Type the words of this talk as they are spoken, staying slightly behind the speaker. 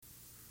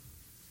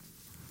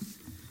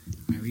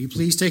Will you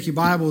please take your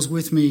Bibles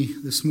with me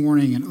this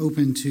morning and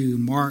open to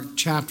Mark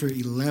chapter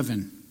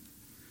 11.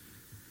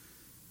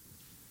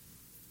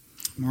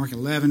 Mark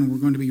 11, we're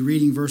going to be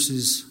reading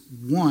verses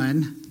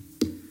 1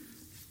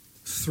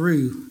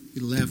 through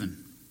 11.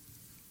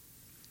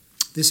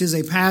 This is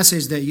a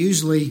passage that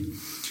usually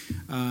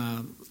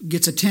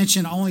gets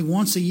attention only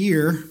once a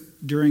year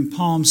during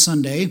Palm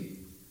Sunday.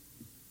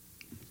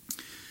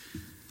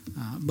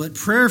 But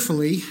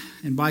prayerfully,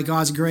 and by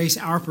God's grace,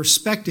 our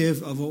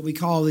perspective of what we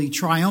call the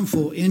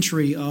triumphal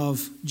entry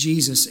of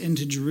Jesus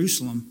into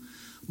Jerusalem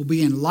will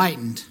be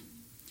enlightened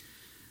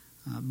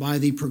by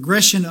the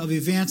progression of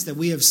events that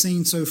we have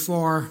seen so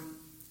far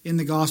in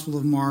the Gospel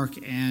of Mark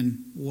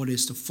and what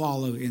is to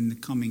follow in the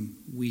coming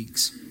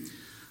weeks.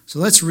 So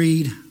let's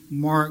read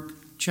Mark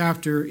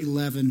chapter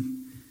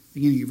 11,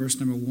 beginning at verse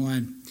number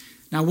 1.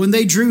 Now when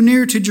they drew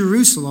near to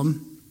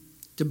Jerusalem,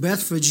 to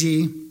Bethphage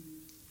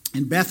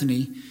and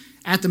Bethany,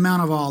 at the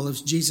Mount of Olives,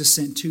 Jesus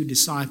sent 2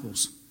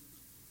 disciples.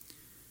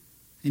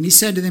 And he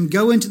said to them,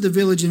 "Go into the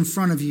village in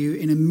front of you,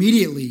 and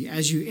immediately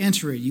as you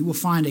enter it, you will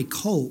find a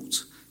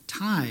colt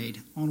tied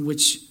on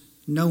which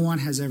no one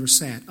has ever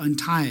sat.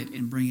 Untie it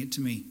and bring it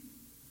to me.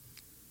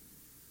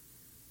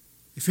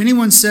 If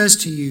anyone says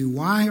to you,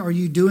 'Why are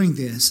you doing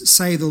this?'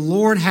 say, 'The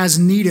Lord has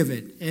need of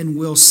it, and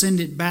will send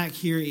it back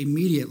here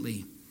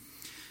immediately.'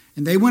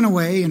 And they went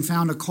away and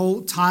found a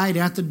colt tied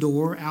at the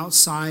door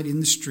outside in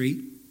the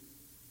street.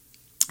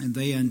 And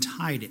they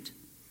untied it.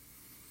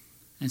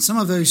 And some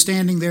of those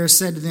standing there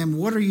said to them,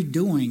 'What are you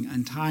doing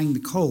untying the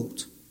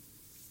colt?'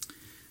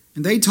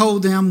 And they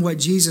told them what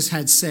Jesus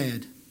had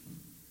said.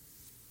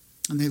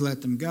 And they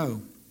let them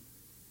go.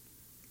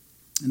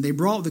 And they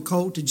brought the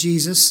colt to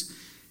Jesus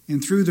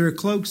and threw their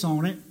cloaks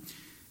on it,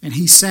 and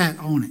he sat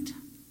on it.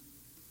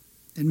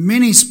 And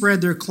many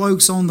spread their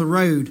cloaks on the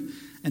road,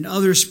 and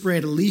others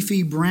spread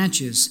leafy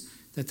branches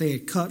that they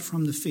had cut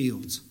from the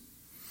fields.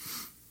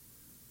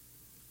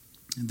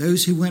 And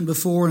those who went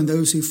before and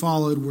those who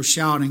followed were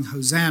shouting,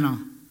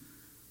 'Hosanna!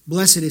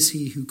 Blessed is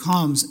he who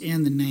comes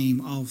in the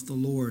name of the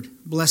Lord.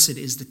 Blessed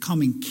is the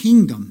coming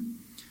kingdom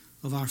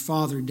of our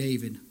father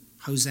David.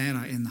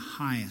 Hosanna in the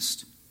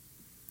highest.'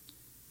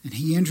 And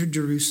he entered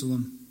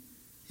Jerusalem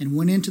and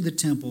went into the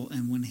temple.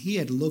 And when he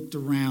had looked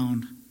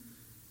around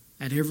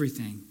at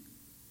everything,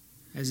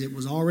 as it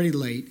was already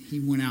late, he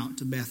went out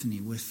to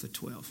Bethany with the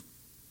 12.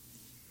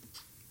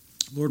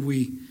 Lord,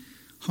 we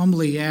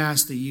humbly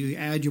ask that you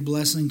add your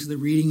blessing to the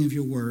reading of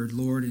your word,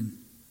 Lord. And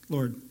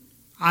Lord,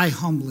 I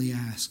humbly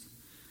ask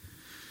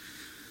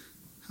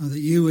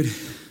that you would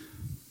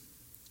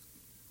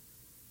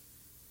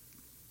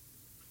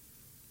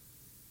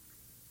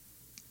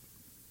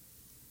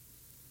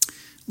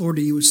Lord,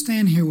 that you would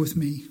stand here with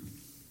me.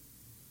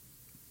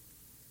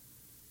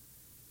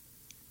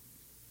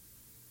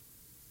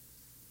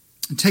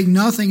 And take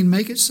nothing and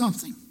make it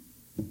something.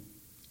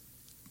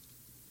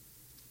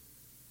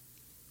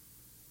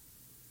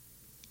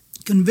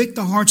 Convict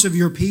the hearts of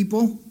your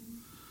people.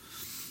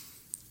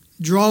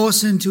 Draw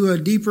us into a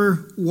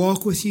deeper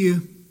walk with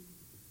you.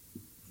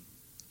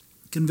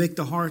 Convict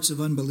the hearts of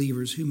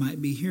unbelievers who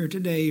might be here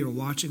today or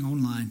watching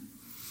online.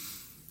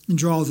 And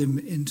draw them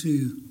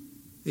into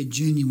a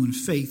genuine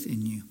faith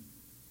in you.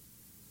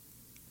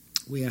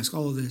 We ask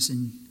all of this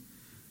in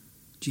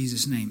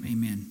Jesus' name.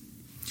 Amen.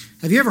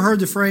 Have you ever heard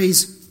the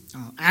phrase,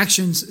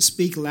 actions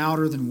speak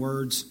louder than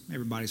words?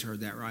 Everybody's heard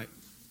that, right?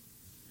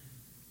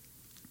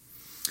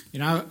 You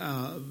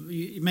know,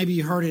 maybe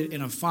you heard it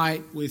in a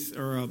fight with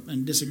or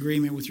in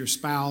disagreement with your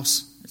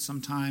spouse at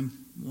some time,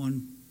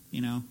 one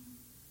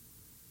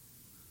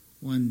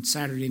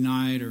Saturday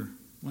night or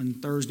one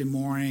Thursday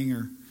morning,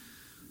 or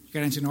you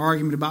got into an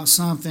argument about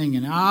something.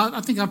 And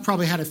I think I've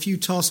probably had a few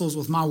tussles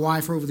with my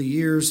wife over the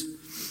years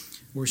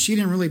where she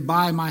didn't really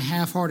buy my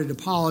half-hearted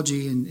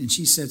apology, and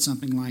she said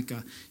something like,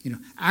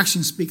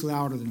 actions speak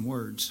louder than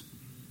words.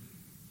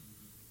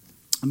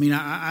 I mean,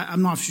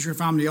 I'm not sure if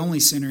I'm the only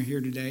sinner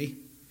here today.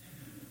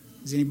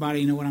 Does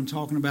anybody know what I'm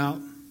talking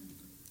about?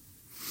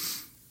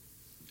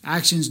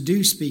 Actions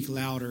do speak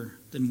louder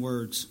than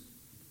words.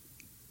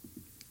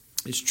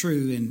 It's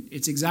true, and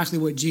it's exactly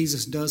what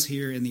Jesus does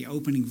here in the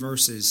opening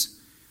verses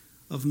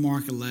of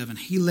Mark 11.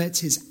 He lets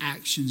his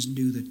actions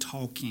do the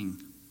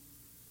talking.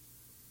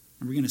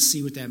 And we're going to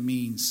see what that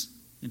means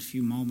in a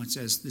few moments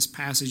as this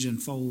passage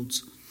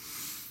unfolds.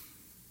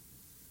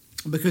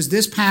 Because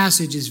this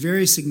passage is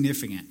very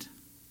significant.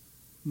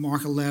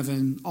 Mark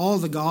 11, all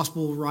the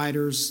gospel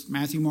writers,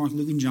 Matthew, Mark,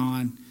 Luke, and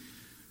John,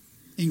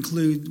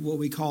 include what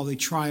we call the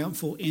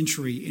triumphal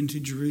entry into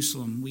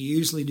Jerusalem. We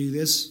usually do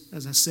this,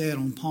 as I said,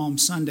 on Palm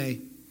Sunday.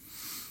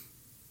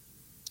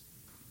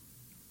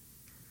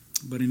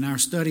 But in our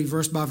study,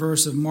 verse by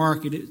verse of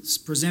Mark, it's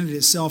presented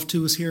itself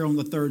to us here on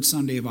the 3rd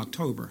Sunday of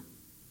October.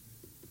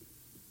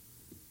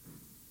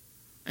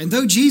 And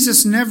though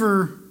Jesus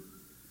never,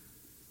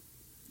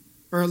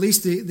 or at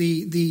least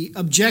the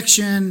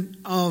objection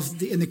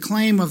and the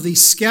claim of the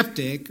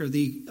skeptic, or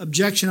the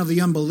objection of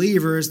the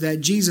unbeliever, is that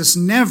Jesus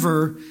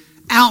never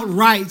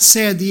outright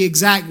said the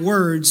exact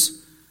words,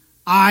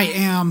 "I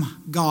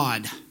am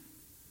God."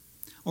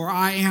 or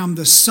I am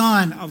the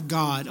Son of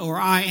God, or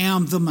I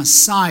am the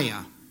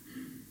Messiah.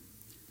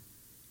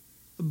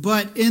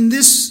 But in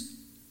this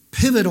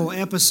pivotal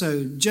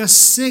episode, just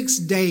 6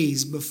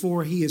 days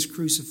before he is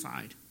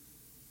crucified,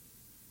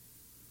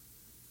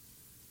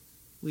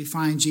 we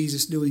find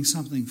Jesus doing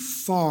something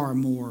far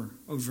more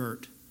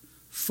overt,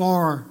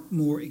 far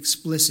more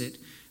explicit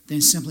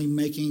than simply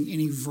making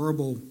any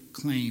verbal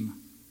claim.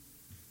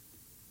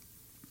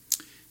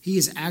 He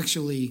is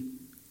actually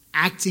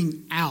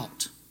acting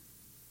out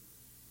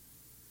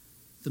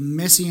the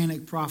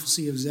messianic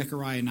prophecy of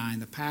Zechariah 9,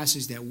 the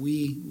passage that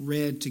we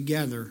read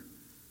together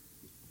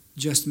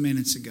just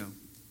minutes ago.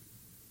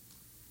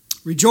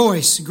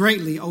 Rejoice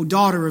greatly, O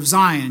daughter of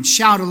Zion.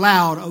 Shout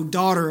aloud, O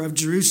daughter of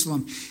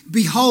Jerusalem.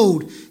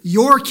 Behold,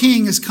 your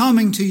king is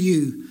coming to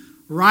you,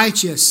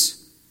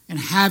 righteous and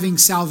having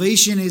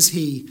salvation is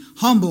he,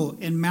 humble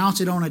and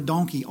mounted on a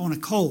donkey, on a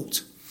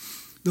colt,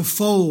 the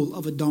foal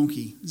of a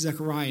donkey.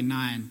 Zechariah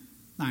 9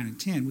 and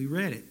 10. We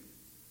read it.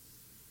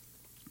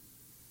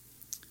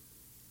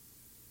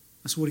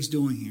 That's what he's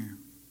doing here.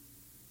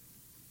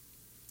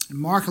 In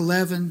Mark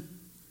 11,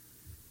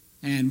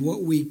 and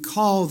what we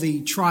call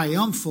the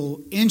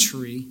triumphal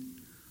entry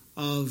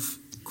of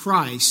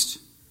Christ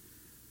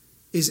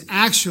is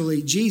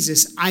actually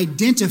Jesus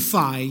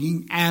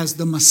identifying as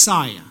the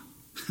Messiah,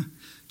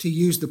 to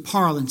use the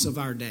parlance of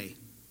our day.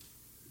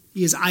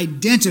 He is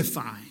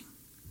identifying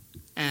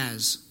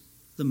as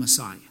the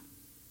Messiah.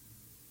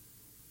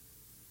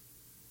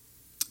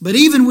 But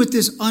even with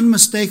this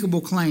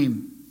unmistakable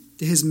claim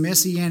to his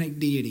messianic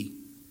deity,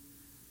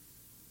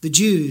 the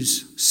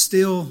Jews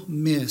still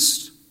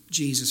missed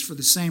Jesus for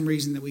the same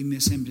reason that we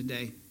miss him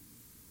today.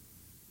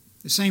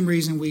 The same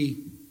reason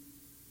we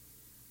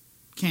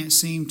can't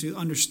seem to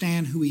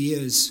understand who he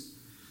is.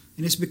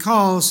 And it's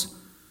because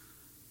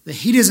that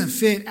he doesn't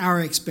fit our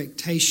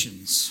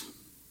expectations.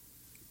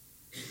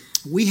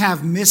 We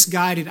have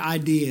misguided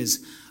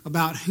ideas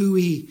about who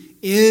he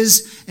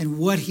is and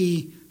what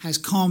he has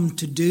come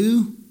to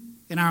do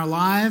in our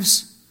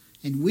lives.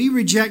 And we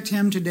reject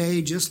him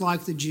today just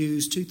like the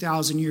Jews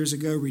 2,000 years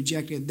ago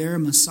rejected their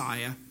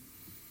Messiah.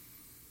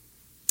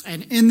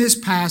 And in this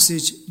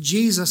passage,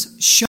 Jesus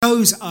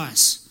shows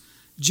us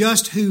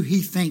just who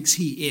he thinks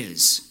he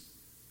is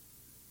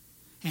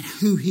and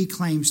who he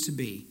claims to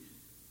be,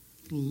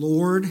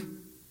 Lord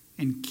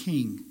and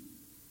King.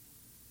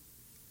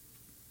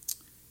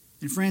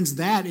 And friends,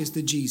 that is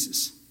the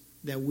Jesus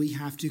that we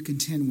have to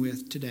contend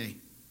with today.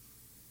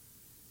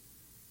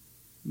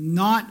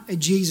 Not a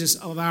Jesus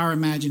of our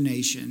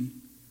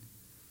imagination.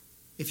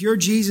 If your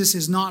Jesus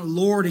is not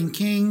Lord and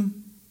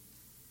King,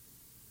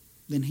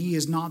 then he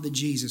is not the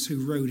Jesus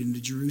who rode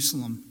into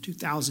Jerusalem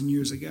 2,000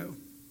 years ago.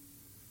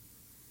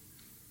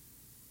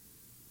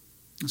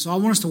 And so I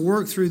want us to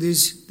work through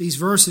these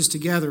verses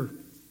together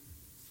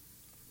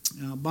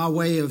by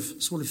way of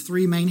sort of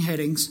three main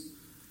headings.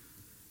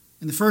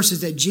 And the first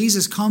is that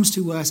Jesus comes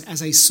to us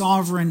as a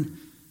sovereign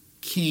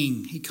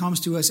king. He comes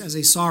to us as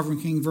a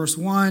sovereign king. Verse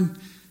 1,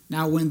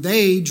 now when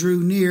they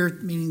drew near,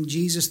 meaning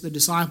Jesus, the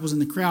disciples,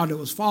 and the crowd that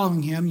was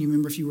following him, you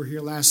remember if you were here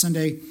last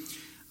Sunday,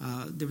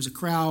 there was a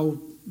crowd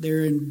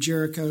there in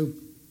Jericho.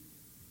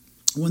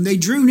 When they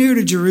drew near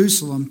to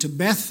Jerusalem, to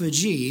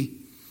Bethphage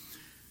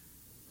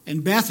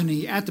and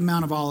Bethany at the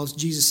Mount of Olives,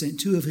 Jesus sent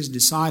two of his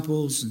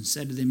disciples and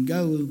said to them,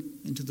 go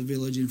into the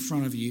village in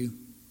front of you.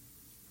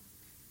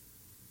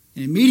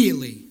 And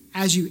immediately,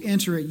 as you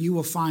enter it, you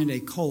will find a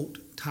colt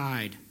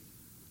tied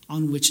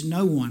on which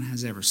no one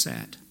has ever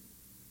sat.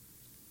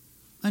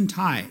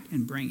 Untie it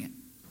and bring it.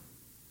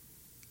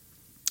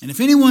 And if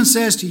anyone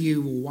says to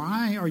you, well,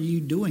 why are you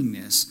doing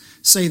this?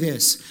 Say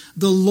this,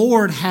 the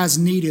Lord has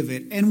need of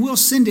it, and we'll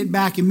send it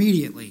back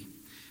immediately.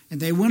 And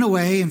they went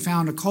away and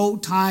found a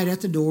colt tied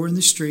at the door in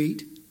the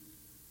street,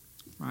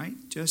 right,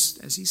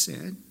 just as he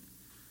said.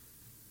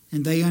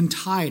 And they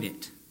untied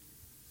it.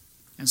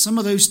 And some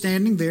of those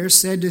standing there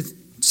said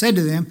to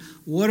them,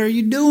 what are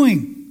you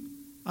doing,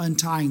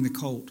 untying the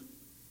colt?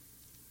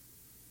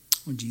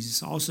 Well,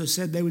 Jesus also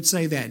said they would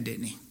say that,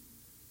 didn't he?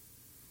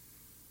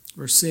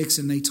 Verse 6,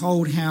 and they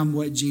told them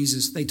what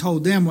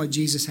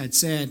Jesus had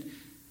said,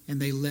 and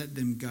they let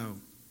them go.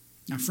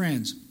 Now,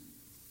 friends,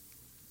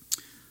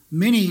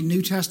 many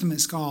New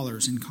Testament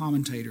scholars and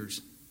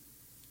commentators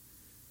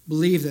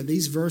believe that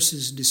these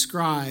verses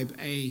describe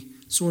a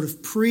sort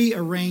of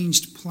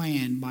pre-arranged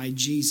plan by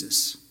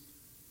Jesus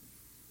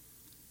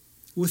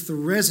with the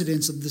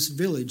residents of this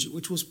village,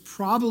 which was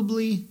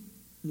probably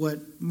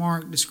what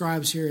Mark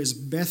describes here as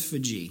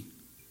Bethphage.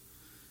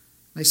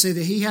 They say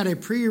that he had a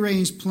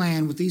prearranged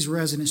plan with these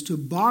residents to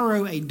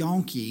borrow a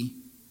donkey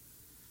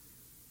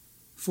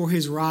for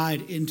his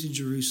ride into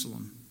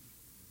Jerusalem.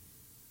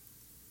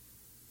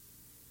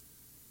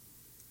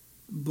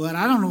 But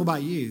I don't know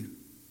about you.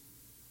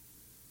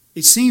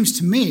 It seems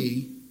to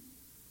me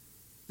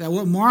that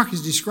what Mark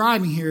is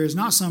describing here is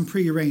not some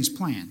prearranged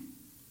plan,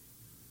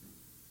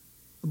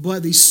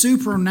 but the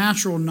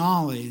supernatural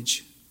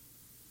knowledge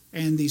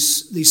and the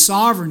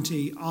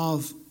sovereignty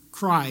of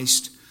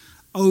Christ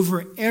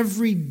over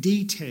every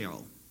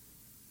detail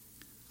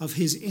of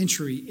his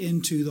entry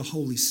into the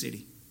holy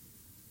city.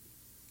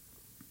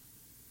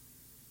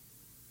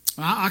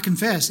 I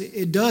confess,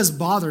 it does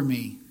bother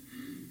me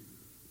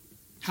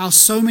how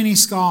so many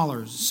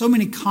scholars, so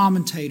many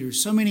commentators,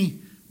 so many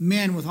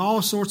men with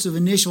all sorts of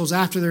initials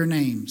after their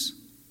names,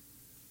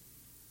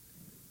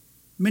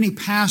 many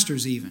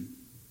pastors even,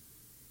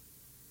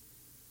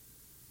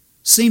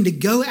 seem to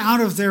go out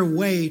of their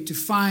way to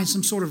find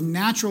some sort of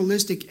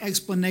naturalistic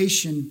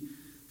explanation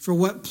for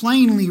what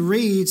plainly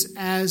reads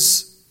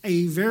as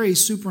a very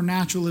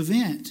supernatural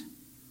event.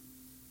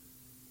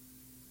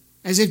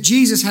 As if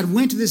Jesus had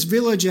went to this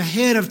village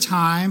ahead of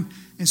time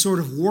and sort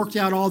of worked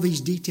out all these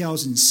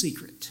details in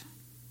secret.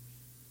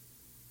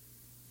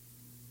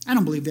 I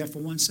don't believe that for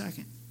 1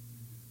 second.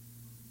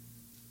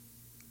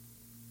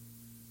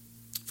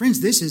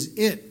 Friends, this is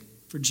it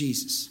for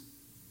Jesus.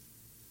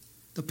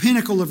 The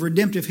pinnacle of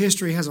redemptive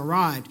history has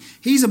arrived.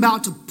 He's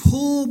about to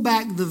pull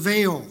back the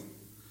veil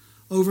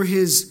over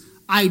his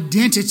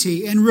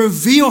identity and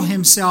reveal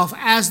himself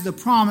as the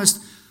promised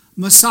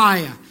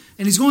Messiah.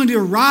 And he's going to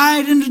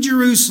ride into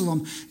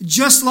Jerusalem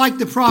just like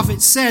the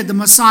prophet said the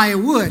Messiah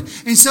would.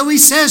 And so he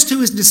says to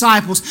his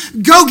disciples,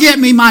 "Go get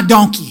me my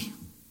donkey."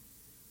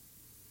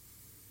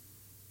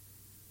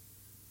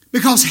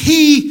 Because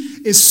he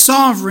is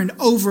sovereign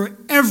over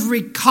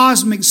every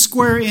cosmic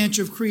square inch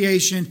of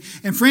creation.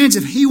 And friends,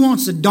 if he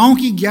wants a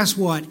donkey, guess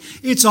what?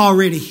 It's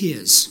already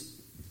his.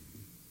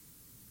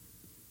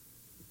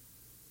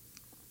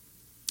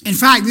 In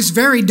fact, this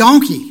very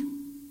donkey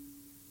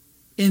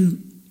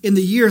in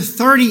the year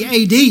 30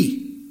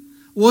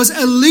 AD was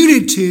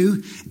alluded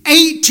to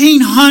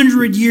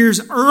 1,800 years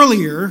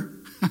earlier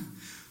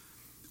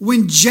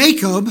when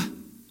Jacob,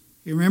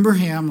 you remember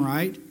him,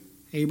 right?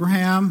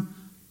 Abraham,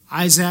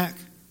 Isaac,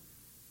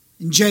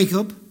 and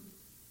Jacob,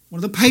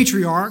 one of the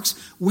patriarchs,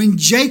 when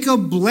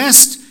Jacob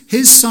blessed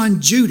his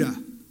son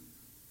Judah,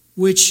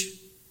 which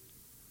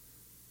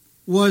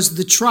was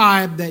the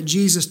tribe that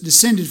Jesus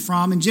descended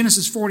from. In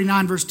Genesis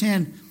 49, verse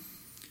 10,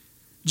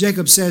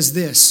 Jacob says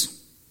this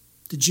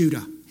to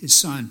Judah, his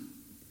son: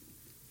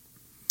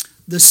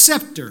 "The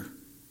scepter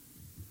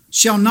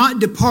shall not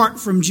depart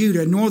from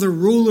Judah, nor the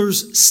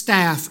ruler's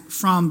staff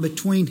from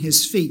between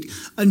his feet,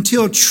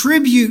 until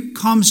tribute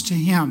comes to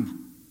him."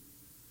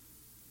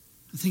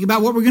 Think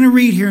about what we're going to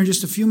read here in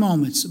just a few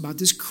moments about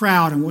this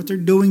crowd and what they're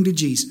doing to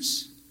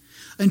Jesus.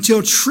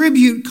 "Until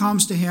tribute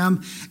comes to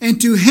him, and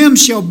to him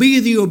shall be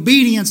the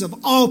obedience of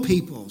all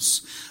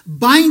peoples,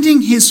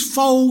 binding his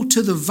foal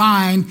to the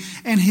vine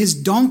and his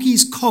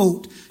donkey's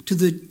colt to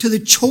the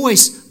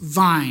choice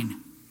vine.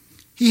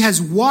 He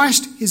has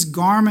washed his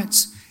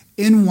garments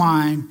in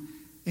wine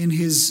and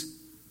his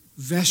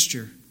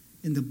vesture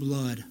in the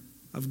blood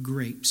of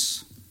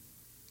grapes."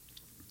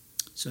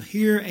 So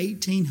here,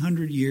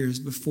 1,800 years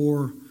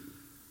before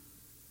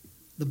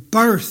the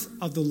birth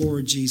of the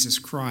Lord Jesus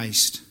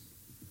Christ,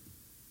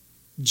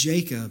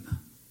 Jacob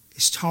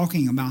is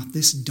talking about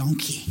this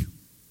donkey.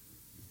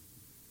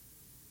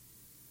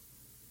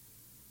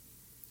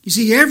 You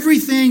see,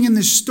 everything in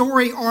the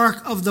story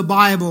arc of the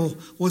Bible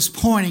was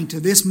pointing to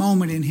this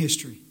moment in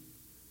history.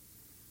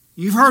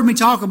 You've heard me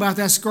talk about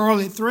that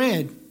scarlet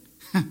thread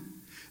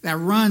that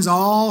runs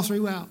all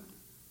throughout.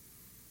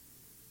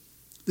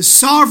 The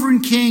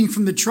sovereign king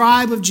from the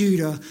tribe of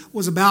Judah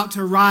was about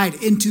to ride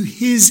into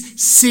his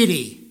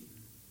city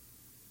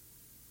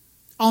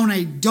on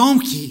a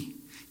donkey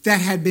that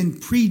had been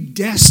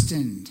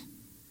predestined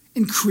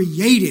and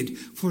created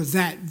for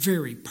that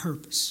very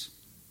purpose.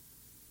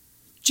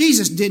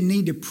 Jesus didn't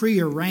need to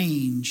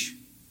prearrange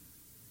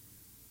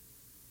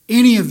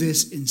any of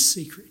this in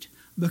secret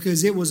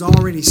because it was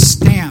already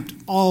stamped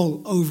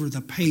all over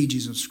the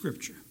pages of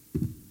Scripture.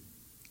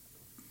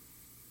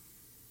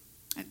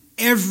 And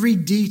every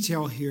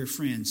detail here,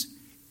 friends,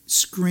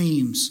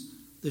 screams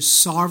the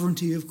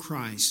sovereignty of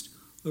Christ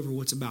over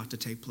what's about to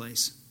take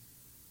place.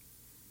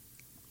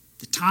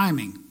 The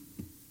timing,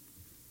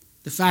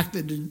 the fact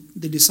that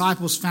the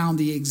disciples found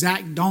the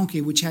exact donkey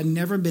which had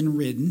never been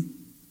ridden,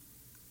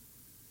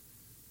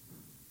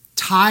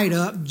 tied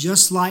up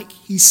just like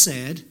he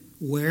said,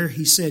 where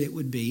he said it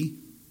would be,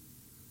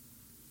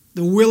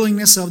 the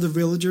willingness of the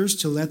villagers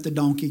to let the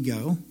donkey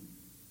go.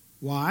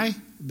 Why?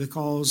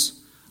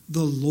 Because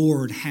the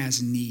Lord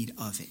has need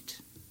of it.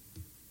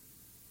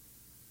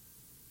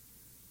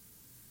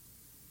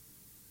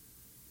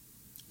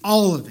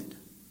 All of it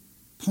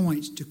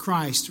points to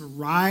Christ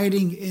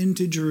riding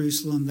into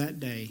Jerusalem that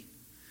day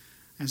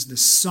as the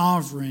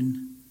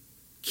sovereign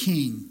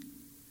king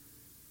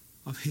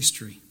of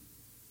history.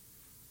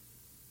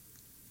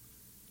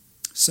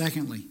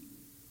 Secondly,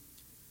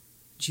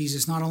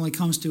 Jesus not only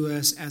comes to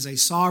us as a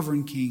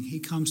sovereign king, he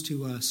comes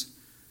to us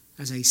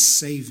as a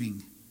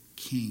saving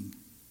king.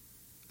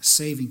 A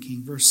saving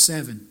king. Verse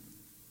 7.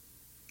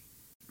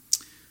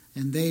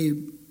 And they,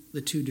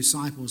 the two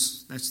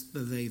disciples, that's the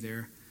they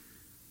there,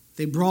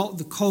 they brought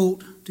the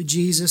colt to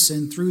Jesus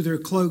and threw their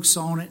cloaks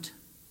on it,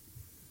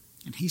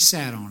 and he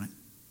sat on it.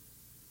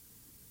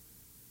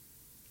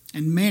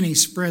 And many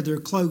spread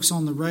their cloaks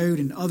on the road,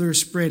 and others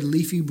spread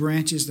leafy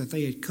branches that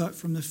they had cut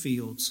from the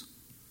fields.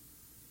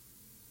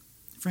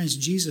 Friends,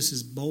 Jesus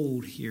is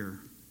bold here.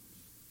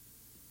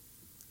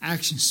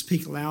 Actions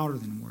speak louder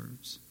than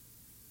words.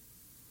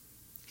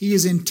 He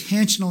is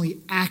intentionally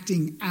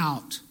acting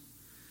out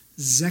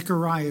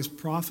Zechariah's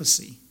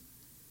prophecy,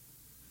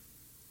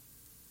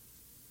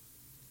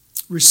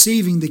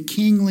 receiving the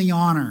kingly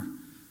honor,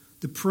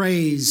 the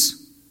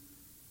praise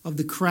of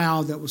the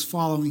crowd that was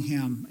following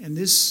him. And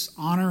this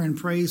honor and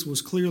praise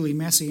was clearly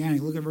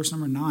messianic. Look at verse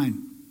number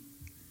 9.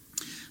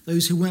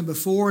 Those who went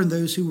before and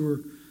those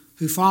who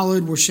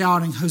followed were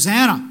shouting,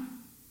 "Hosanna!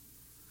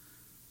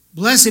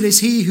 Blessed is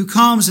he who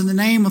comes in the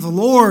name of the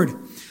Lord.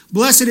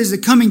 Blessed is the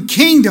coming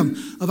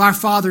kingdom of our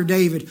father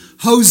David.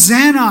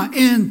 Hosanna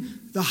in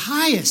the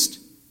highest."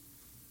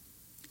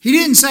 He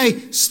didn't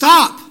say,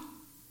 "Stop.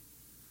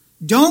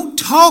 Don't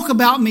talk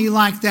about me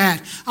like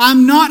that.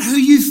 I'm not who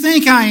you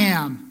think I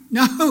am."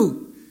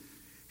 No.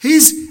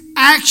 His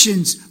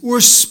actions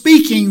were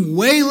speaking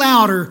way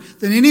louder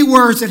than any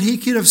words that he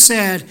could have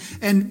said.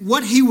 And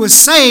what he was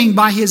saying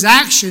by his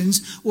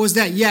actions was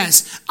that,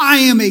 yes, I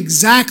am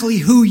exactly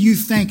who you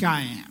think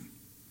I am.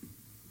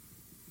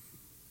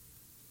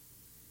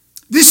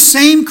 This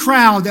same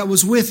crowd that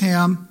was with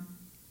him,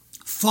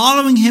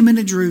 following him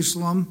into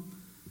Jerusalem,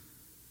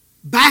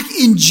 back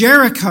in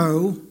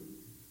Jericho,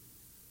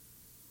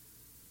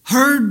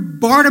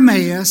 heard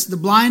Bartimaeus, the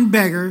blind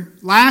beggar,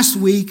 last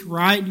week,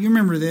 right? You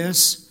remember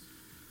this.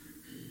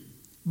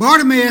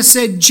 Bartimaeus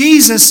said,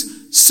 "Jesus,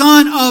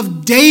 Son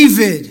of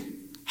David,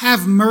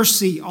 have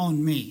mercy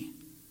on me."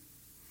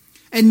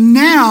 And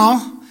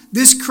now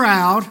this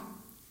crowd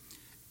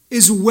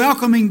is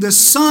welcoming the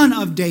Son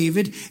of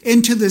David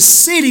into the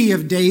city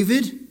of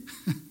David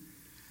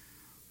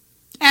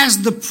as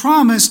the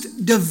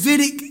promised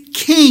Davidic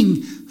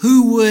king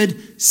who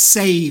would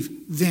save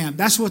them.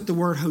 That's what the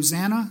word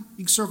Hosanna,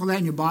 you can circle that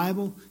in your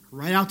Bible,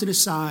 right out to the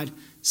side.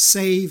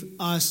 Save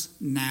us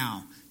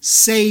now.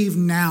 Save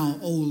now,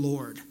 O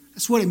Lord.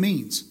 That's what it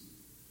means.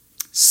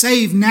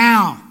 Save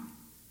now.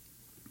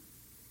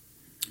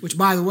 Which,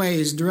 by the way,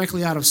 is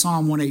directly out of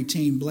Psalm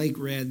 118. Blake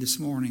read this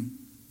morning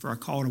for our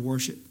call to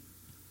worship.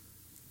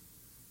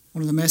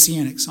 One of the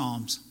Messianic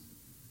Psalms.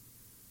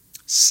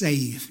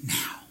 Save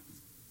now.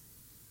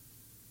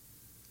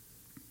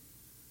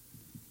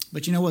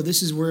 But you know what?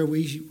 This is where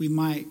we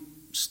might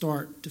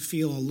start to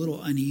feel a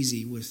little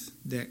uneasy with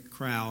that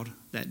crowd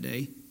that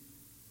day.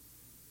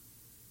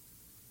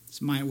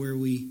 This might where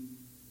we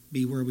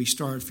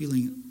start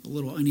feeling a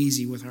little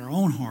uneasy with our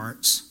own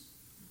hearts.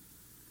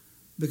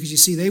 Because you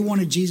see, they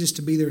wanted Jesus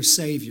to be their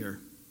Savior.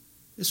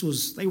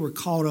 They were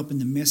caught up in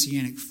the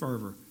Messianic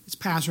fervor. It's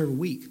Passover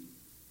week.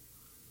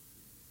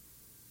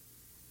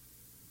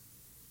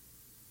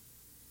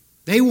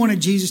 They wanted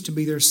Jesus to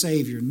be their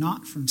Savior,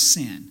 not from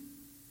sin,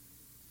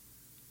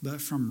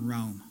 but from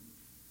Rome.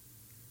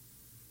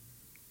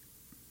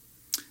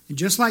 And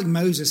just like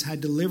Moses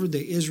had delivered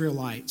the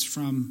Israelites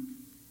from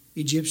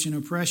Egyptian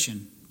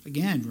oppression,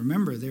 again,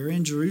 remember, they're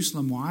in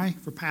Jerusalem. Why?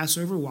 For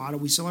Passover. Why do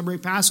we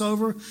celebrate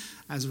Passover?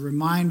 As a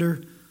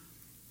reminder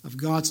of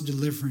God's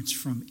deliverance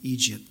from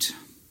Egypt.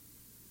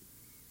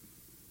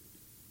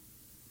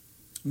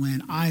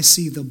 When I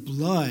see the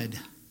blood,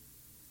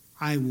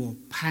 I will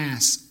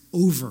pass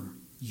over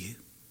you.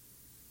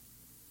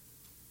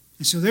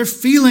 And so they're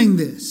feeling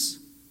this.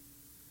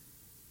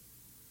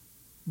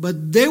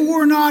 But they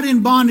were not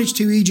in bondage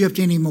to Egypt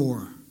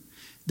anymore.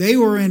 They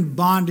were in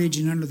bondage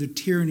and under the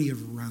tyranny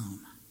of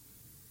Rome.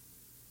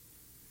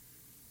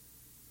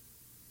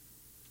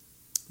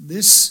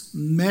 This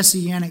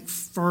messianic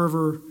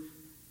fervor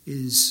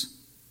is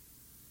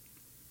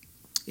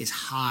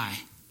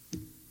high.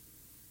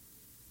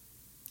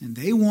 And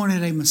they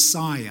wanted a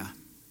Messiah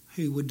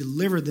who would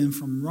deliver them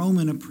from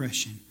Roman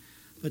oppression.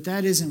 But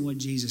that isn't what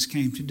Jesus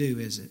came to do,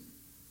 is it?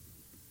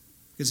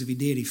 Because if he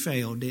did, he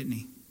failed, didn't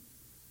he?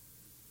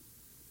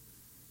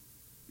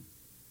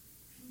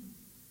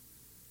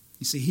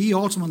 You see, he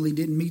ultimately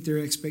didn't meet their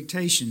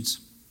expectations.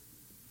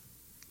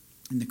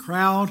 And the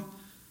crowd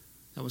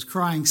that was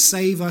crying,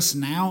 "Save us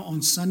now"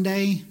 on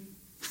Sunday,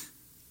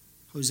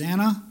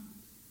 Hosanna,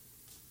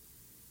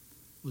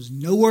 was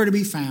nowhere to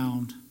be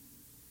found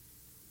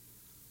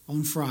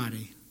on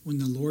Friday when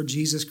the Lord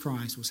Jesus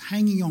Christ was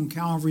hanging on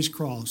Calvary's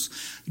cross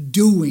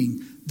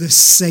doing the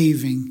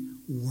saving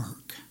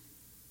work.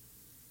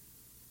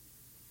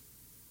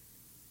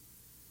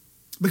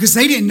 Because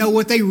they didn't know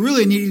what they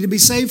really needed to be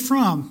saved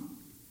from.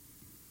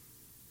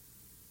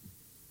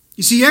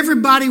 You see,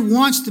 everybody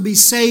wants to be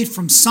saved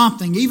from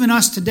something, even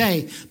us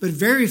today, but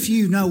very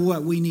few know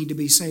what we need to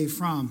be saved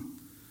from.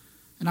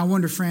 And I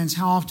wonder, friends,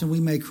 how often we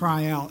may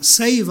cry out,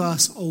 "Save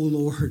us, O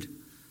Lord,"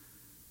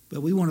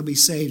 but we want to be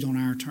saved on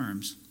our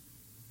terms,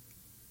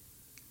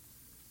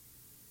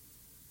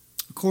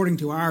 according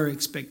to our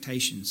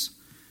expectations.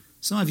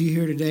 Some of you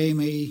here today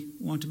may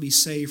want to be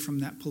saved from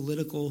that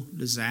political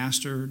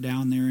disaster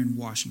down there in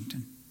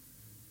Washington.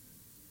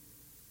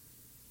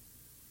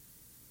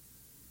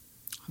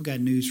 I've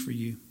got news for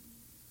you.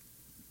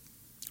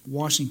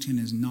 Washington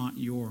is not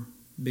your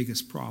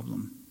biggest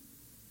problem.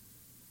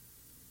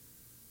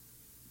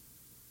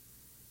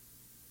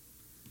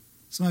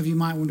 Some of you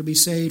might want to be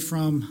saved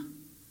from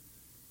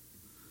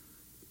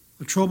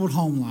a troubled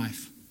home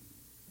life.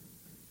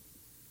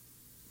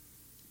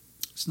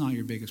 It's not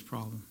your biggest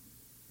problem.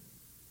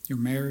 Your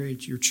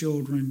marriage, your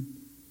children,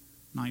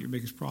 not your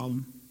biggest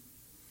problem.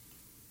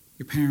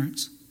 Your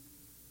parents.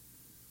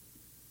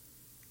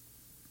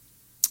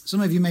 Some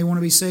of you may want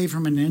to be saved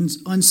from an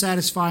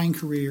unsatisfying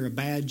career, a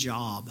bad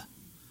job,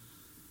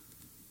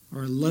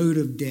 or a load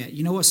of debt.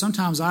 You know what?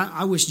 Sometimes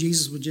I wish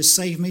Jesus would just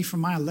save me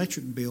from my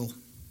electric bill.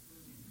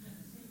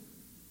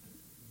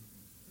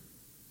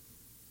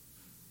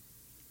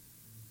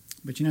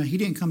 But you know, He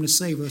didn't come to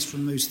save us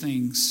from those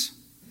things.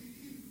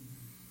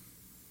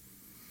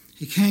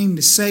 He came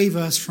to save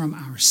us from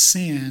our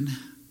sin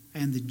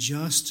and the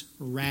just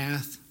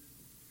wrath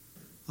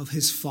of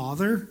His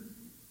Father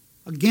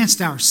against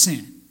our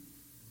sin.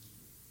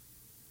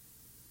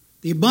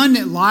 The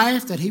abundant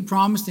life that He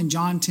promised in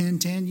John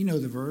 10:10, you know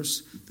the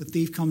verse, the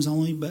thief comes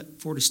only but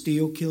for to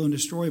steal, kill, and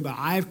destroy, but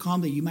I have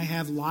come that you may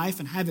have life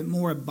and have it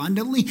more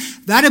abundantly.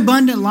 That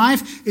abundant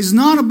life is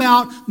not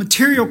about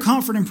material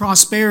comfort and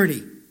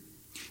prosperity.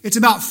 It's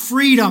about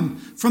freedom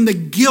from the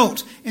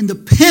guilt and the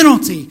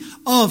penalty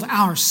of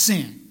our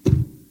sin.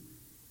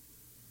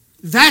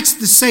 That's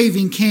the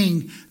saving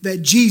King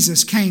that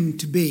Jesus came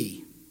to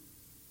be.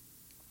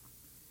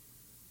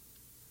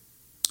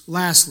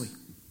 Lastly,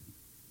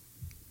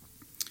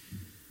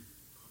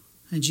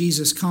 and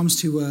Jesus comes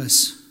to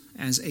us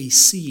as a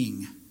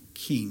seeing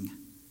King.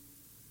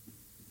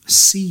 A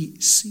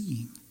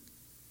seeing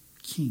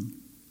King.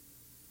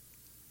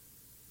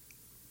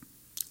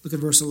 Look at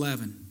verse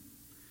 11.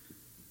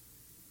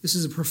 This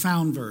is a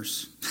profound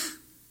verse.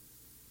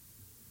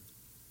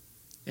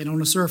 And on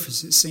the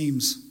surface it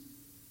seems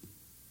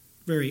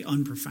very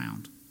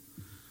unprofound.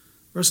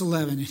 Verse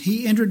 11, and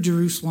He entered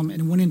Jerusalem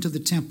and went into the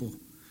temple.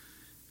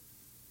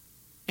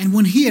 And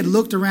when He had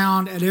looked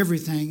around at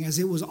everything, as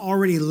it was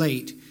already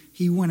late,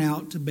 He went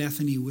out to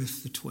Bethany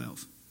with the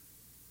 12.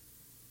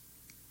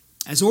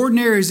 As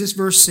ordinary as this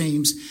verse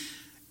seems,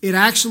 it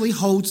actually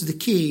holds the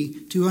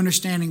key to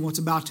understanding what's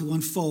about to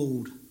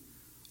unfold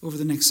over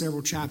the next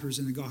several chapters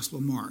in the Gospel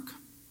of Mark.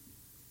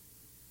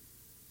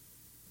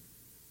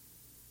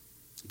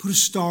 Put a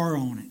star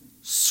on it.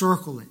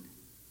 Circle it.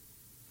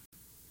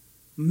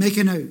 Make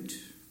a note.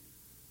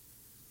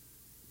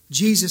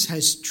 Jesus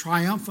has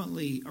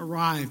triumphantly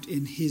arrived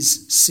in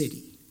His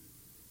city.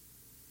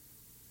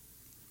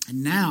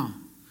 And now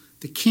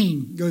the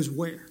King goes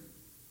where?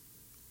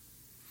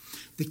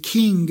 The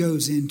King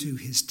goes into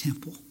His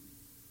temple.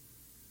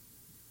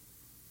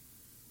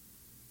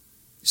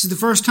 This is the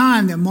first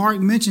time that Mark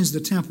mentions the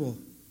temple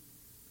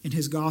in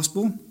his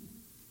gospel.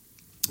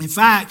 In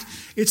fact,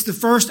 it's the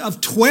first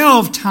of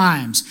 12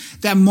 times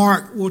that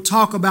Mark will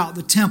talk about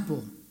the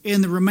temple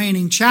in the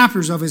remaining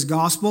chapters of his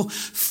gospel,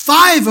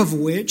 5 of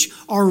which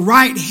are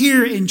right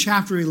here in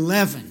chapter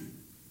 11.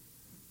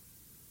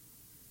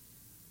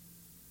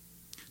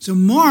 So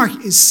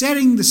Mark is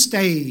setting the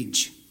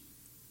stage.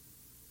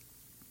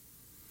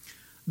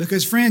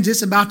 Because, friends,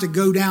 it's about to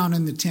go down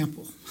in the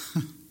temple.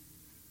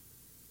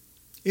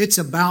 It's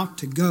about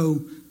to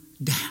go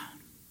down.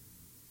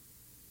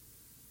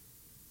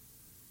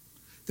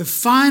 The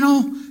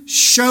final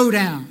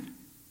showdown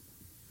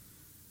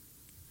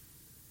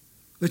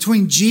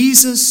between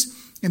Jesus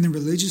and the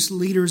religious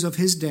leaders of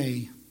His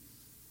day.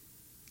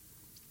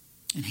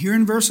 And here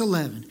in verse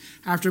 11,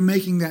 after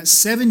making that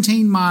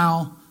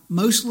 17-mile,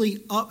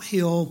 mostly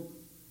uphill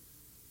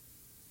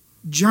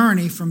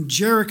journey from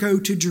Jericho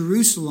to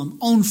Jerusalem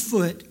on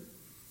foot,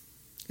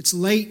 it's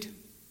late.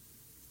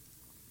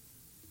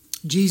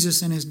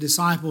 Jesus and His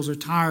disciples are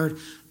tired,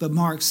 but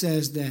Mark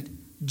says that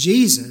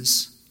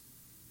Jesus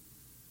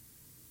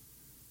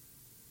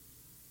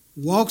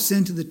walks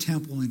into the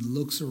temple and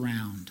looks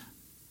around.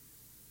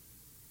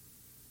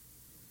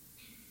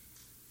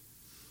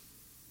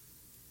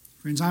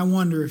 Friends, I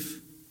wonder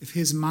if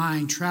his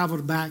mind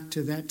traveled back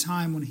to that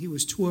time when he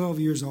was 12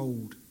 years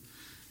old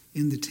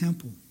in the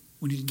temple,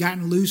 when he'd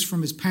gotten loose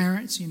from his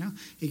parents.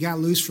 He got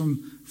loose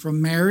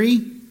from Mary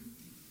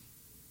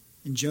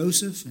and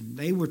Joseph, and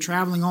they were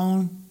traveling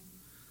on.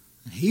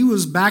 And he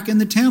was back in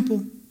the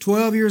temple,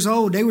 12 years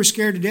old. They were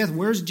scared to death.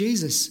 Where's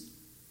Jesus?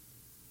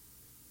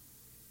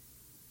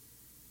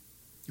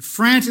 They're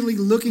frantically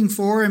looking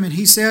for Him, and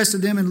He says to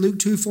them in Luke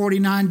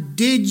 2:49,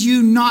 "Did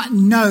you not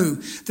know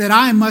that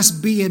I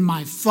must be in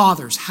my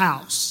Father's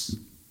house?"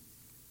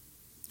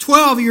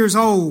 12 years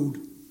old.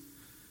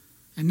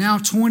 And now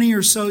 20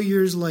 or so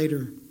years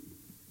later,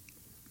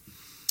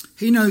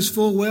 He knows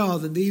full well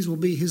that these will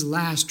be His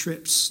last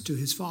trips to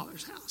His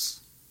Father's house.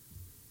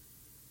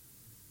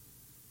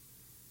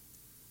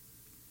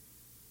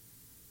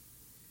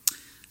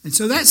 And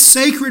so that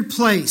sacred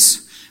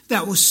place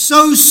that was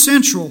so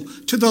central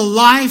to the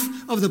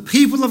life of the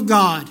people of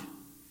God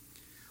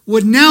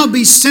would now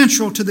be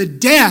central to the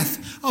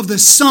death of the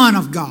Son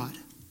of God.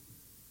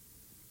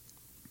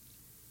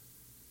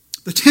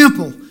 The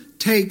temple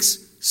takes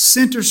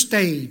center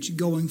stage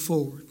going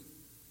forward.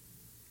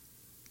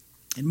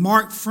 And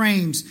Mark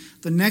frames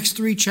the next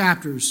 3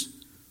 chapters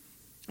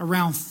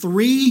around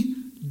 3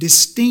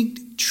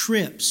 distinct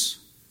trips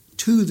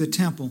to the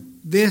temple,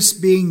 this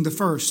being the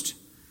first,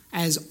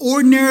 as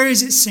ordinary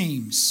as it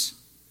seems.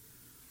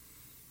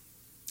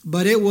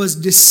 But it was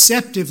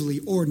deceptively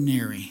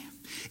ordinary.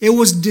 It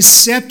was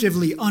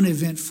deceptively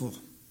uneventful.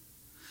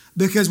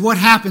 Because what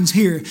happens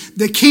here?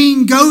 The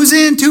king goes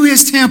into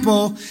his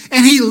temple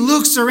and he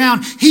looks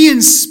around. He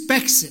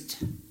inspects it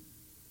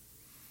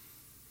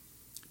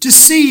to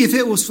see if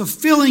it was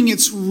fulfilling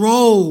its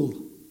role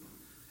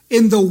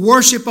in the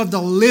worship of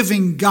the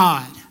living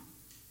God.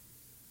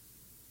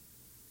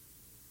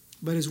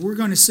 But as we're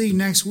going to see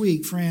next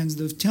week, friends,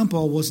 the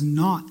temple was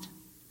not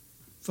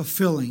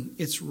fulfilling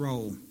its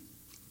role.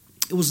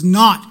 It was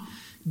not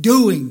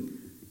doing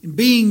and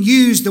being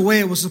used the way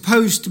it was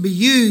supposed to be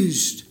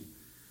used.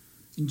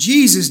 And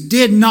Jesus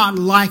did not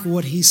like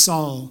what he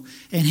saw,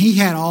 and he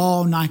had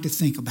all night to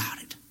think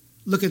about it.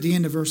 Look at the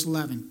end of verse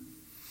 11.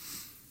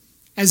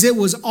 As it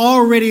was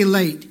already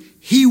late,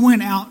 he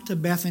went out to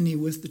Bethany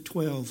with the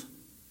 12.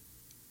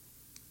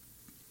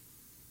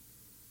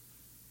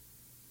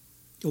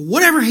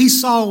 Whatever he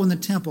saw in the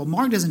temple,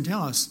 Mark doesn't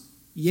tell us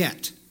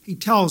yet. He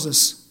tells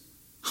us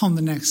on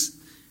the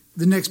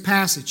next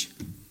passage.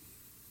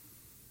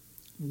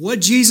 What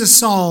Jesus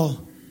saw,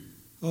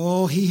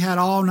 he had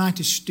all night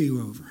to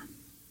stew over.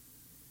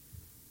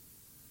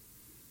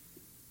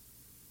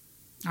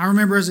 I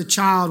remember as a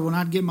child when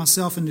I'd get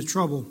myself into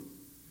trouble,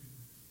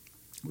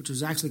 which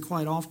was actually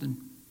quite often.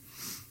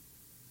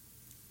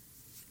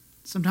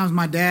 Sometimes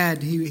my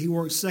dad, he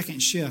worked second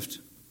shift.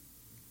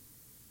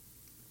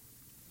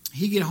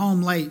 He'd get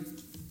home late.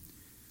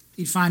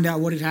 He'd find out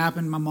what had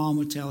happened. My mom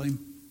would tell him.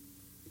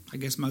 I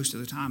guess most of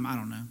the time, I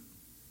don't know.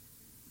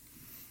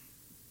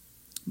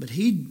 But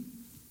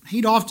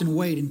he'd often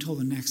wait until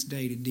the next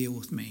day to deal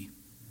with me.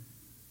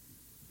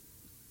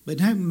 But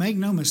make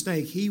no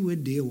mistake, he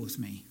would deal with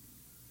me.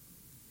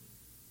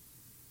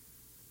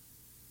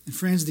 And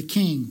friends, the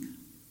king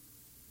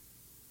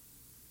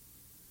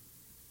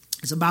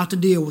is about to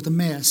deal with a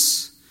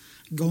mess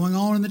going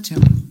on in the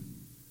temple.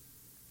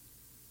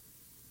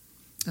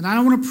 And I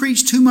don't want to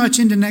preach too much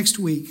into next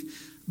week,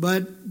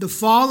 but the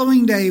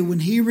following day when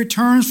he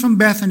returns from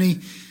Bethany,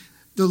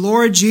 the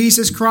Lord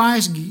Jesus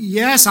Christ,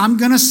 yes, I'm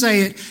going to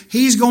say it,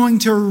 he's going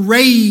to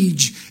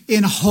rage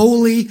in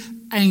holy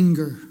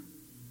anger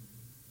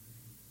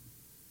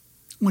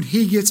when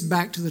he gets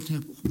back to the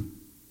temple.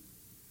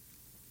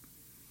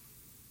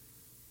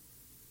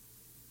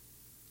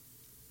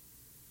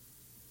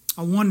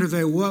 I wonder,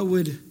 though, what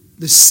would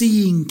the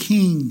seeing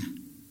king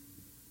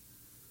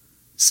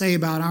say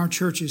about our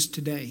churches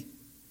today?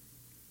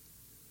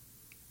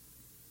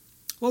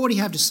 What would he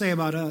have to say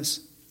about us?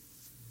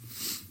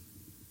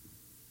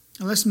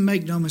 Now, let's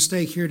make no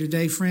mistake here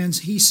today,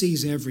 friends. He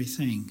sees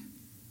everything.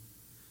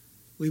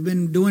 We've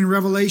been doing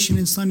Revelation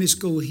in Sunday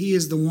school. He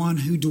is the one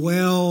who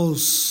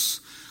dwells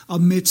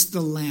amidst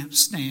the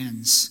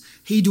lampstands.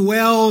 He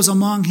dwells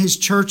among his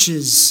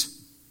churches.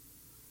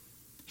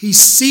 He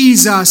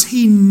sees us.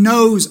 He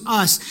knows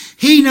us.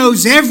 He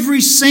knows every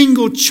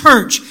single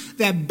church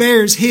that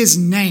bears his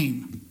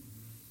name.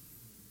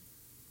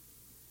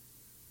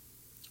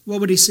 What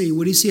would he see?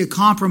 Would he see a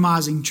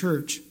compromising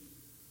church?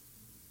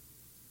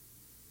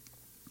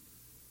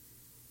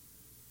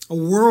 A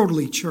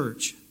worldly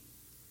church?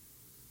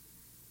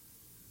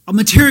 A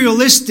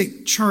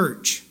materialistic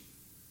church?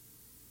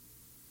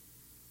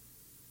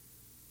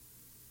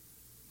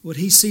 Would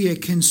he see a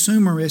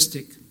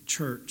consumeristic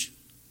church?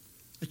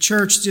 A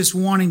church just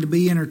wanting to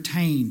be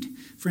entertained?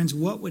 Friends,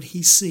 what would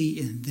he see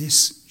in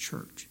this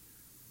church?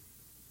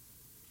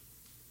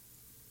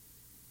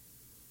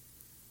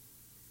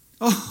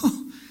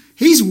 Oh,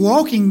 he's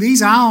walking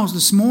these aisles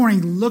this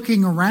morning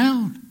looking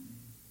around.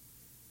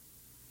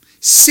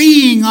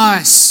 Seeing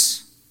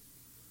us.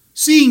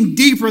 Seeing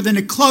deeper than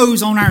the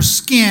clothes on our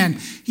skin.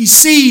 He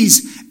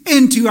sees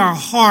into our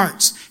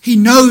hearts. He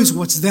knows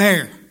what's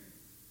there.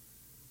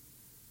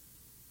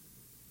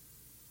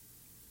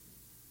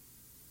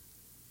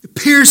 The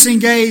piercing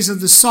gaze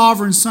of the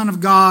sovereign Son of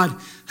God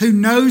who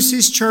knows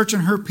his church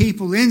and her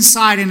people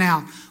inside and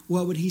out.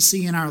 What would he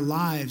see in our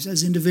lives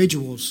as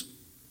individuals?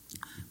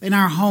 In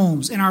our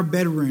homes, in our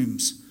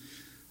bedrooms,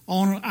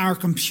 on our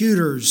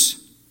computers?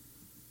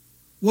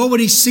 What would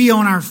he see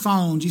on our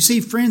phones? You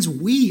see, friends,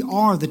 we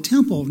are the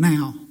temple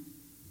now.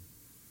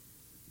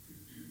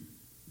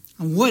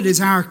 And what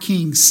does our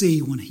King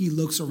see when he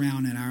looks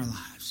around at our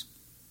lives?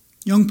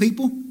 Young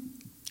people,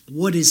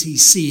 what is he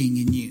seeing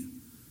in you?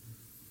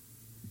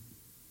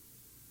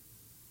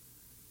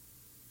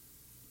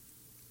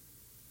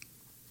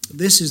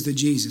 This is the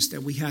Jesus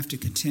that we have to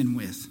contend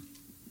with.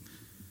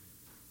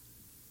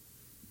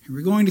 And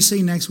we're going to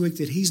see next week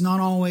that he's not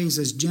always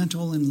as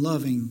gentle and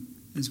loving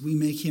as we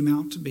make him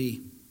out to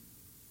be.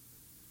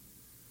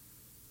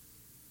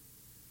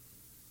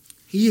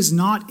 He is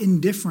not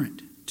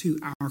indifferent to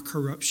our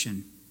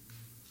corruption,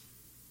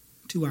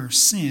 to our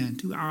sin,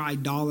 to our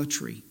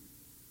idolatry.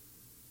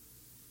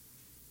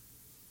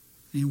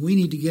 And we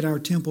need to get our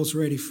temples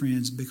ready,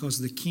 friends, because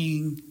the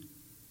King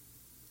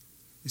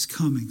is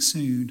coming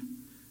soon.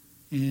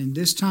 And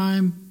this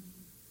time,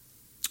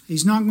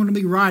 He's not going to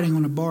be riding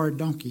on a borrowed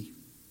donkey.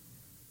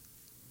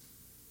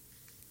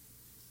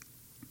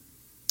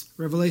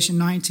 Revelation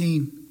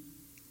 19,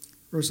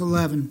 verse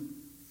 11.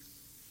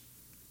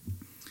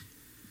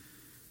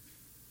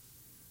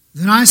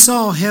 Then I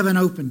saw heaven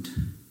opened.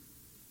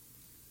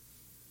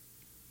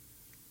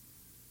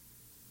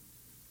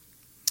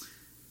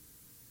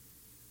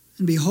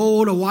 And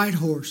behold, a white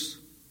horse.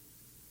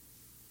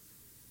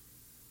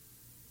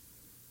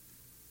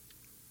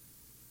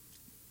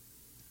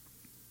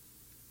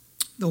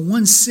 The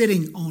one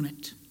sitting on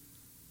it.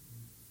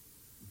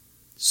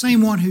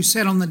 Same one who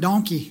sat on the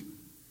donkey.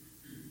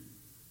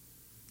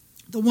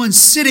 The one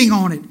sitting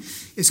on it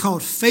is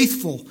called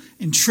Faithful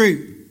and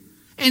True.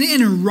 And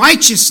in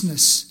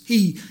righteousness,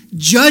 he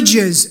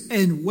judges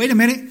and, wait a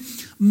minute,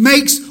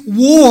 makes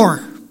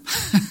war.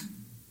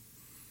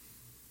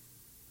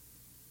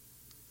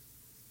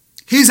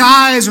 His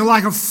eyes are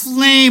like a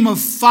flame of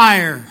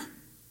fire.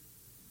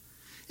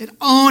 And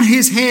on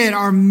his head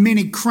are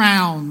many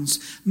crowns,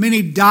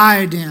 many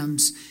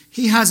diadems.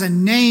 He has a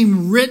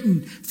name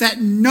written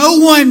that no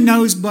one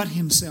knows but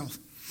himself.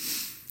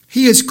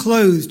 He is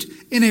clothed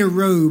in a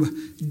robe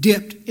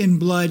dipped in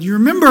blood. You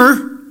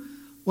remember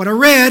what I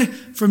read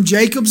from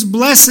Jacob's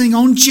blessing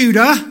on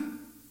Judah?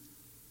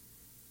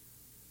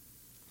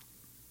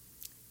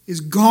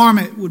 His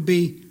garment would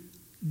be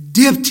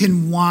dipped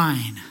in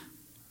wine.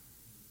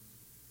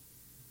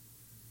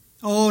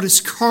 Oh, the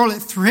scarlet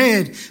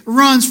thread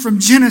runs from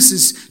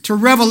Genesis to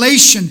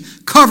Revelation,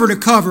 cover to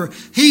cover.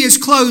 He is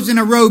clothed in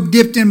a robe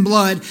dipped in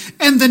blood,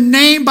 and the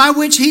name by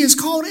which he is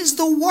called is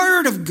the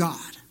Word of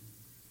God.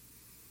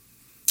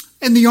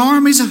 And the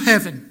armies of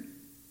heaven,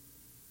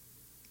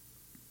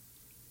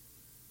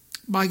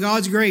 by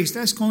God's grace,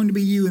 that's going to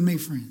be you and me,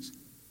 friends.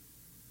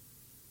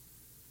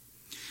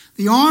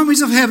 The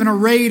armies of heaven,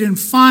 arrayed in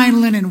fine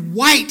linen,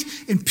 white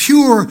and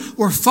pure,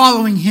 were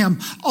following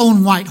him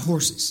on white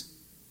horses.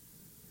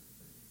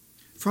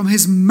 From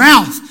his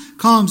mouth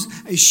comes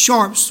a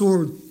sharp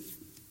sword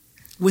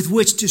with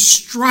which to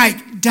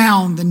strike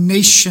down the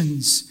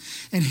nations.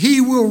 And he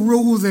will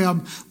rule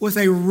them with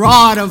a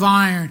rod of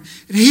iron.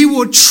 And he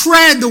will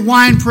tread the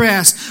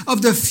winepress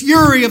of the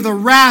fury of the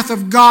wrath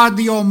of God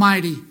the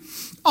Almighty.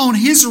 On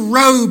his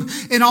robe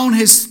and on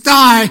his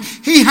thigh,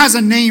 he has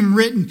a name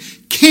written,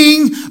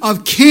 King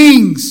of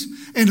Kings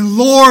and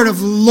Lord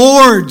of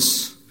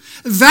Lords.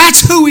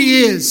 That's who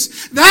he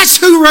is. That's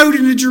who rode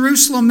into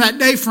Jerusalem that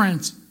day,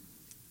 friends.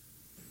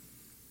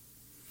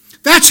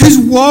 That's who's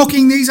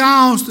walking these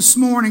aisles this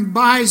morning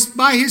by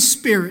his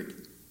Spirit.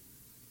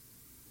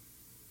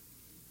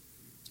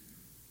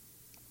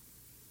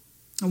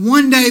 And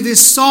one day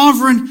this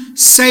sovereign,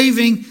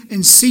 saving,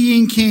 and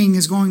seeing King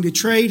is going to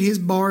trade his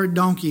borrowed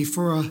donkey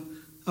for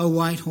a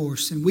white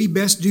horse. And we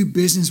best do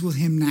business with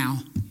him now,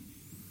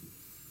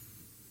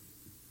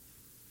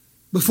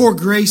 before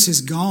grace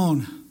is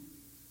gone.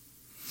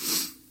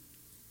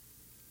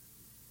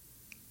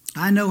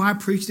 I know I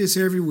preach this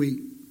every week,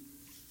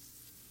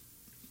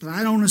 but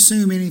I don't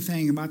assume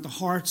anything about the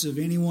hearts of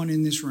anyone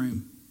in this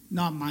room.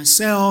 Not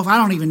myself. I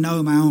don't even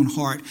know my own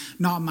heart.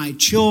 Not my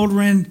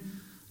children.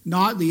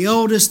 Not the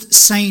eldest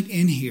saint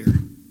in here.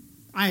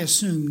 I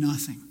assume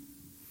nothing.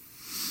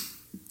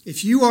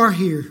 If you are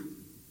here,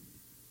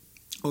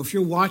 or if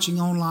you're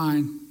watching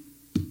online,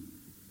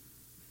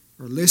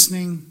 or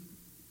listening,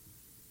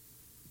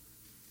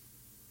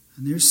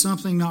 and there's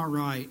something not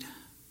right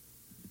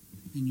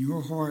in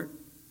your heart,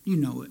 you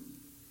know it.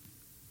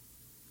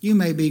 You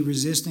may be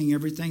resisting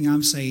everything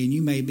I'm saying.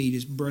 You may be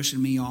just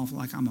brushing me off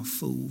like I'm a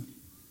fool.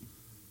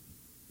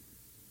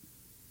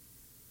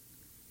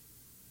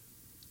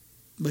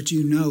 But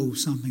you know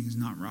something is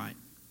not right.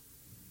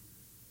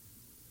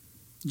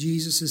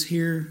 Jesus is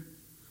here.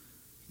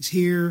 He's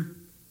here.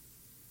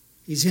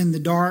 He's in the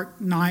dark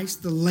nights,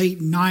 the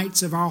late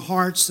nights of our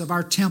hearts, of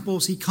our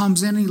temples. He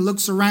comes in and he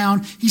looks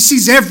around. He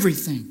sees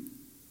everything.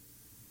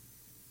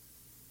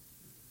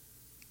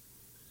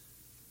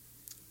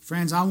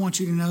 Friends, I want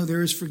you to know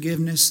there is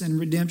forgiveness and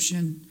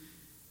redemption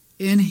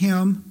in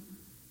him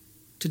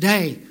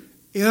today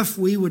if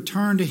we would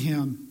turn to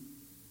him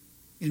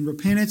in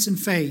repentance and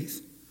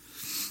faith.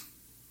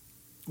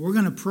 We're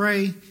going to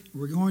pray,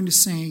 we're going to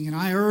sing, and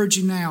I urge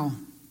you now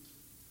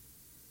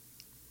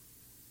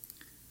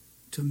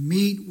to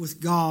meet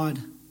with God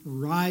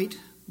right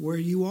where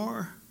you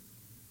are.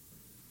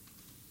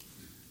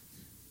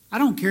 I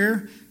don't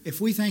care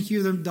if we think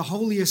you're the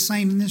holiest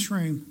saint in this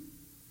room.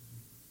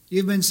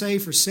 You've been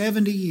saved for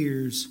 70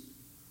 years,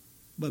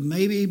 but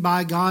maybe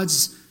by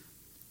God's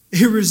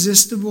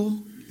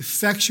irresistible,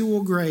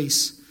 effectual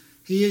grace,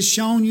 he has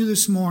shown you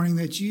this morning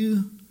that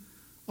you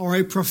are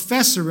a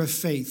professor of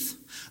faith,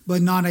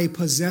 but not a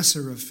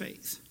possessor of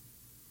faith.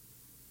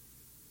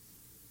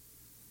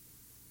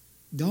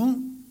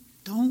 Don't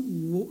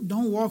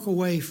walk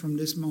away from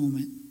this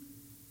moment.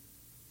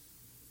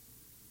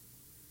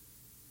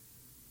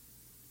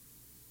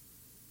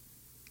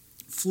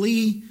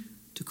 Flee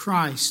to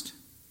Christ.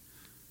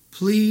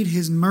 Plead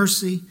his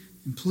mercy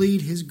and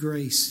plead his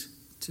grace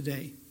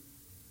today.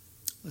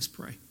 Let's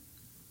pray.